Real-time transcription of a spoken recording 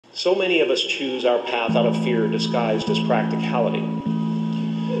So many of us choose our path out of fear disguised as practicality.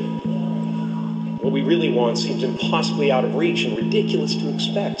 What we really want seems impossibly out of reach and ridiculous to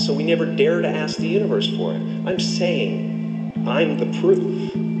expect, so we never dare to ask the universe for it. I'm saying I'm the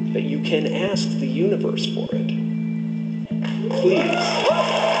proof that you can ask the universe for it. Please.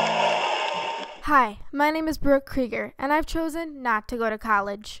 Hi, my name is Brooke Krieger, and I've chosen not to go to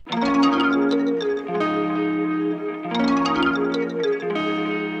college.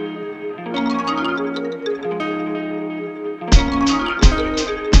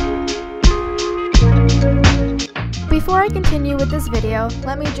 Before I continue with this video,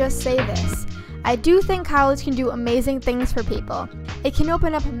 let me just say this. I do think college can do amazing things for people. It can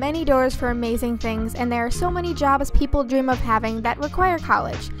open up many doors for amazing things, and there are so many jobs people dream of having that require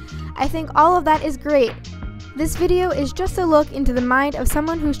college. I think all of that is great. This video is just a look into the mind of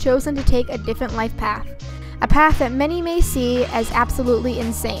someone who's chosen to take a different life path. A path that many may see as absolutely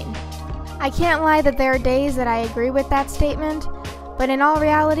insane. I can't lie that there are days that I agree with that statement, but in all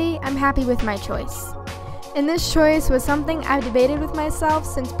reality, I'm happy with my choice. And this choice was something I've debated with myself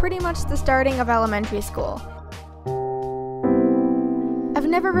since pretty much the starting of elementary school. I've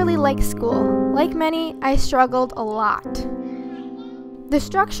never really liked school. Like many, I struggled a lot. The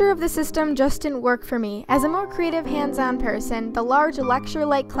structure of the system just didn't work for me. As a more creative, hands-on person, the large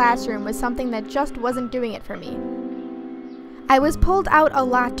lecture-like classroom was something that just wasn't doing it for me. I was pulled out a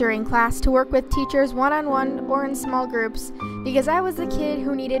lot during class to work with teachers one-on-one or in small groups because I was the kid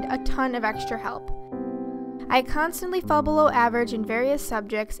who needed a ton of extra help. I constantly fell below average in various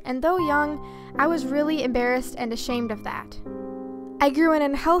subjects, and though young, I was really embarrassed and ashamed of that. I grew an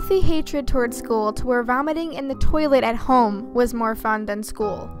unhealthy hatred towards school to where vomiting in the toilet at home was more fun than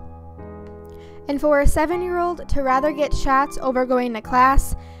school. And for a 7-year-old to rather get shots over going to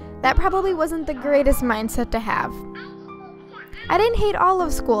class, that probably wasn't the greatest mindset to have. I didn't hate all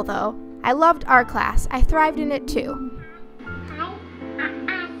of school though. I loved art class. I thrived in it too.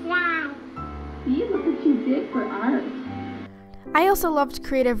 Look what you did for art. I also loved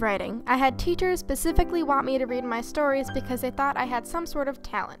creative writing. I had teachers specifically want me to read my stories because they thought I had some sort of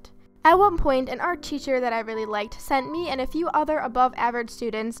talent. At one point, an art teacher that I really liked sent me and a few other above-average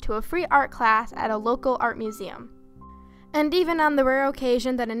students to a free art class at a local art museum. And even on the rare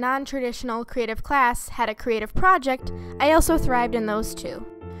occasion that a non-traditional creative class had a creative project, I also thrived in those too.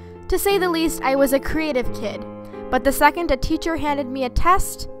 To say the least, I was a creative kid, but the second a teacher handed me a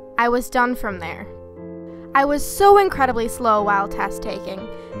test, I was done from there. I was so incredibly slow while test taking,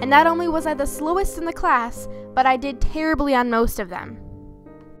 and not only was I the slowest in the class, but I did terribly on most of them.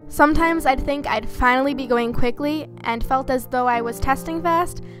 Sometimes I'd think I'd finally be going quickly and felt as though I was testing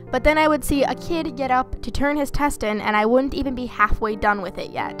fast, but then I would see a kid get up to turn his test in and I wouldn't even be halfway done with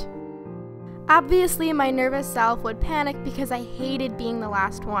it yet. Obviously, my nervous self would panic because I hated being the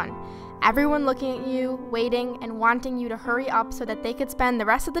last one. Everyone looking at you, waiting, and wanting you to hurry up so that they could spend the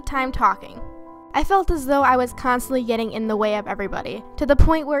rest of the time talking. I felt as though I was constantly getting in the way of everybody, to the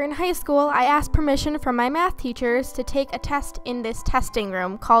point where in high school I asked permission from my math teachers to take a test in this testing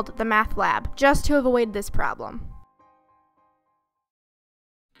room called the math lab, just to avoid this problem.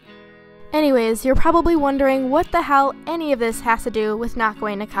 Anyways, you're probably wondering what the hell any of this has to do with not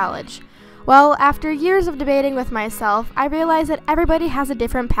going to college. Well, after years of debating with myself, I realized that everybody has a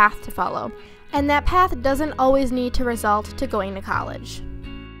different path to follow, and that path doesn't always need to result to going to college.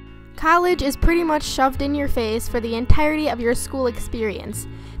 College is pretty much shoved in your face for the entirety of your school experience.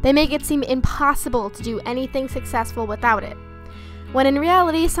 They make it seem impossible to do anything successful without it. When in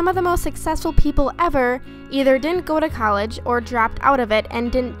reality, some of the most successful people ever either didn't go to college or dropped out of it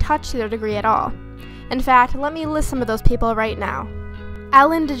and didn't touch their degree at all. In fact, let me list some of those people right now.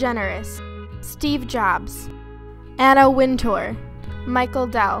 Ellen DeGeneres, Steve Jobs, Anna Wintour, Michael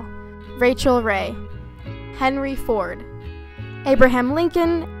Dell, Rachel Ray, Henry Ford, Abraham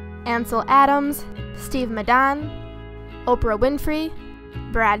Lincoln, Ansel Adams, Steve Madden, Oprah Winfrey,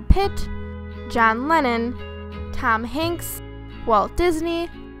 Brad Pitt, John Lennon, Tom Hanks, Walt Disney,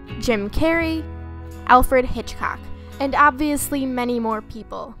 Jim Carrey, Alfred Hitchcock, and obviously many more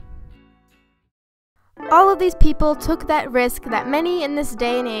people. All of these people took that risk that many in this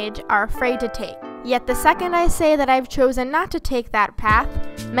day and age are afraid to take. Yet the second I say that I've chosen not to take that path,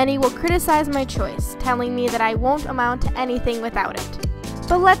 many will criticize my choice, telling me that I won't amount to anything without it.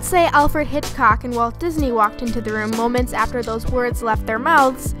 But let's say Alfred Hitchcock and Walt Disney walked into the room moments after those words left their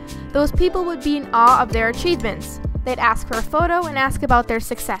mouths, those people would be in awe of their achievements. They'd ask for a photo and ask about their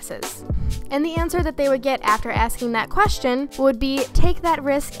successes. And the answer that they would get after asking that question would be, take that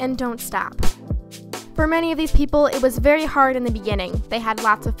risk and don't stop. For many of these people, it was very hard in the beginning. They had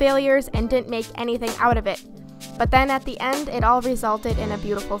lots of failures and didn't make anything out of it. but then at the end, it all resulted in a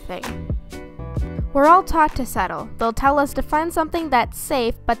beautiful thing. We're all taught to settle. They'll tell us to find something that's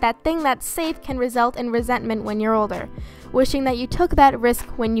safe, but that thing that's safe can result in resentment when you're older, wishing that you took that risk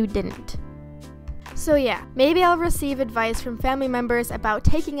when you didn't. So yeah, maybe I'll receive advice from family members about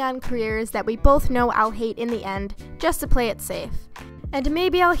taking on careers that we both know I'll hate in the end, just to play it safe. And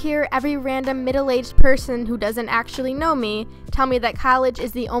maybe I'll hear every random middle-aged person who doesn't actually know me tell me that college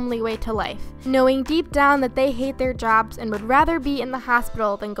is the only way to life, knowing deep down that they hate their jobs and would rather be in the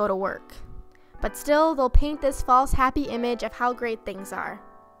hospital than go to work. But still, they'll paint this false happy image of how great things are.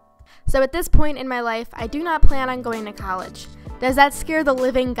 So at this point in my life, I do not plan on going to college. Does that scare the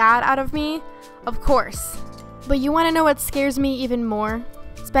living God out of me? Of course. But you want to know what scares me even more?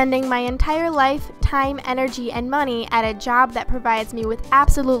 Spending my entire life, time, energy, and money at a job that provides me with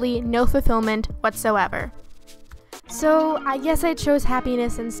absolutely no fulfillment whatsoever. So I guess I chose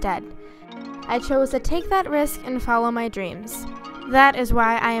happiness instead. I chose to take that risk and follow my dreams. That is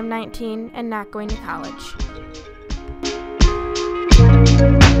why I am 19 and not going to college.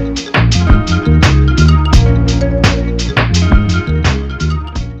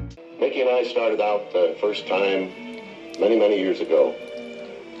 Mickey and I started out the first time many years ago.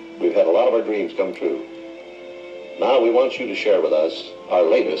 We've had a lot of our dreams come true. Now we want you to share with us our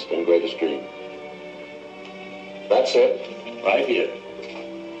latest and greatest dream. That's it, right here.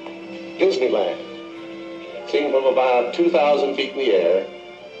 Disneyland. Seen from about 2,000 feet in the air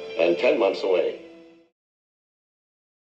and 10 months away.